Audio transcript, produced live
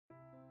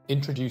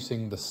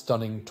Introducing the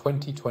stunning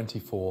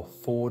 2024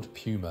 Ford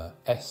Puma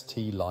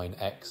ST Line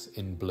X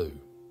in blue.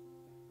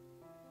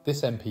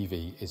 This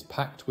MPV is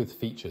packed with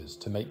features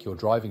to make your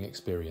driving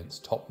experience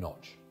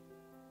top-notch.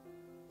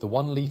 The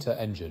 1-litre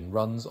engine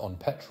runs on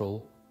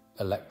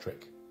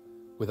petrol-electric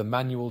with a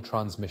manual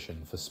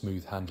transmission for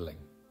smooth handling.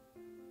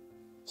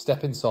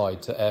 Step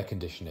inside to air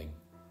conditioning,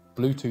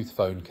 Bluetooth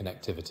phone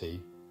connectivity,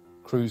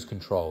 cruise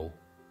control,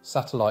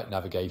 satellite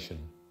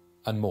navigation,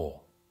 and more.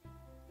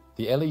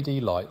 The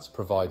LED lights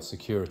provide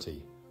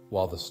security,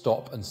 while the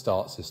stop and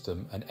start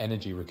system and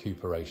energy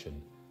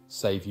recuperation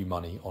save you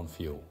money on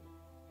fuel.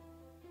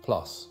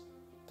 Plus,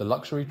 the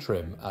luxury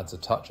trim adds a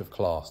touch of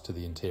class to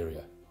the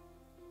interior.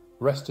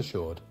 Rest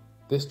assured,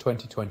 this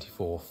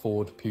 2024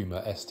 Ford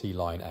Puma ST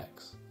Line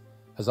X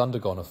has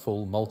undergone a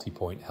full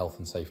multi-point health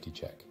and safety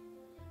check,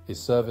 is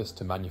serviced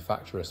to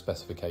manufacturer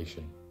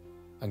specification,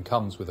 and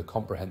comes with a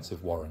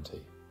comprehensive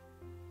warranty.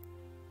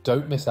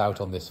 Don't miss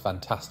out on this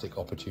fantastic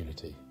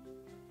opportunity.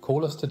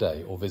 Call us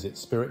today or visit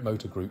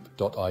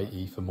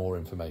spiritmotorgroup.ie for more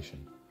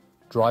information.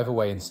 Drive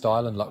away in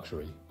style and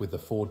luxury with the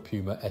Ford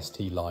Puma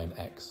ST Line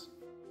X.